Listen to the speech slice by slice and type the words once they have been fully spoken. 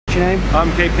Your name? I'm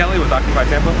Cape Kelly with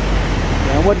Occupy Tampa.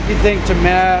 And what did you think to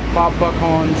Mayor Bob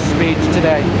Buckhorn's speech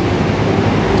today?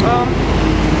 It's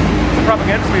a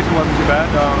propaganda speech. It wasn't too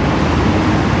bad.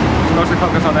 It's mostly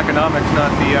focused on economics,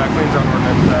 not the clean zone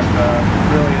ordinance that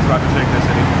really is about to shake the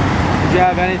city. Did you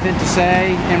have anything to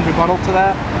say in rebuttal to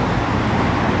that?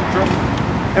 Sure.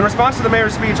 In response to the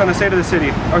mayor's speech on the state of the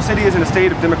city, our city is in a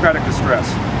state of democratic distress.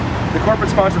 The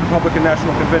corporate-sponsored Republican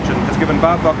National Convention has given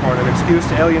Bob Buckhorn an excuse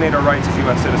to alienate our rights as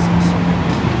U.S. citizens.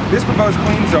 This proposed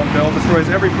clean zone bill destroys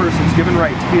every person's given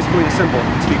right to peacefully assemble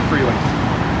and speak freely.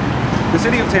 The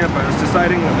city of Tampa is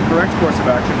deciding that the correct course of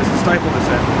action is to stifle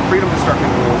dissent,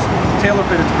 freedom-destructing rules,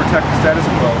 tailor-fitted to protect the status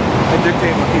quo, and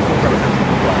dictate what peaceful protest should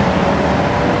look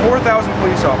like. 4,000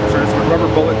 police officers with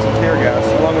rubber bullets and tear gas,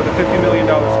 along with a $50 million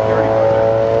security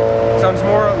budget, sounds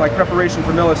more like preparation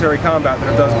for military combat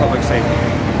than it does public safety.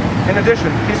 In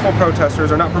addition, peaceful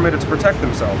protesters are not permitted to protect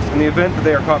themselves in the event that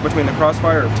they are caught between the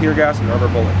crossfire of tear gas and rubber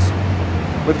bullets.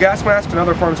 With gas masks and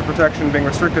other forms of protection being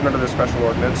restricted under this special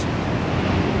ordinance,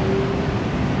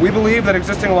 we believe that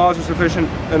existing laws are sufficient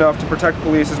enough to protect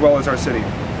police as well as our city.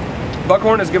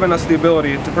 Buckhorn has given us the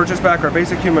ability to purchase back our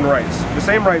basic human rights, the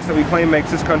same rights that we claim makes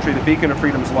this country the beacon of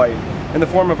freedom's light, in the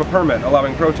form of a permit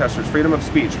allowing protesters freedom of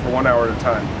speech for 1 hour at a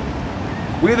time.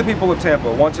 We, the people of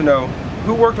Tampa, want to know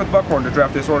who worked with Buckhorn to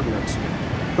draft this ordinance.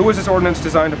 Who is this ordinance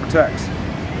designed to protect?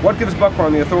 What gives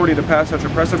Buckhorn the authority to pass such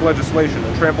oppressive legislation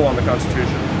and trample on the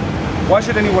Constitution? Why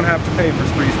should anyone have to pay for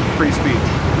free speech?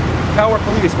 How are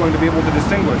police going to be able to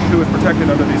distinguish who is protected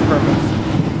under these permits?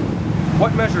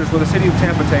 What measures will the city of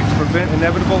Tampa take to prevent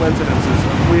inevitable incidences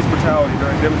of police brutality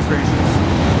during demonstrations,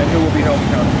 and who will be held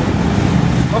accountable?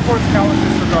 Buckhorn's callous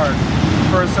disregard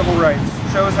for his civil rights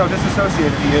shows how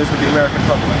disassociated he is with the American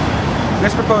public.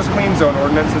 This proposed clean zone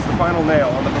ordinance is the final nail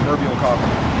on the proverbial coffin.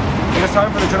 It is time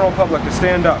for the general public to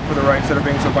stand up for the rights that are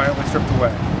being so violently stripped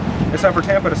away. It's time for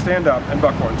Tampa to stand up and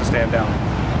Buckhorn to stand down.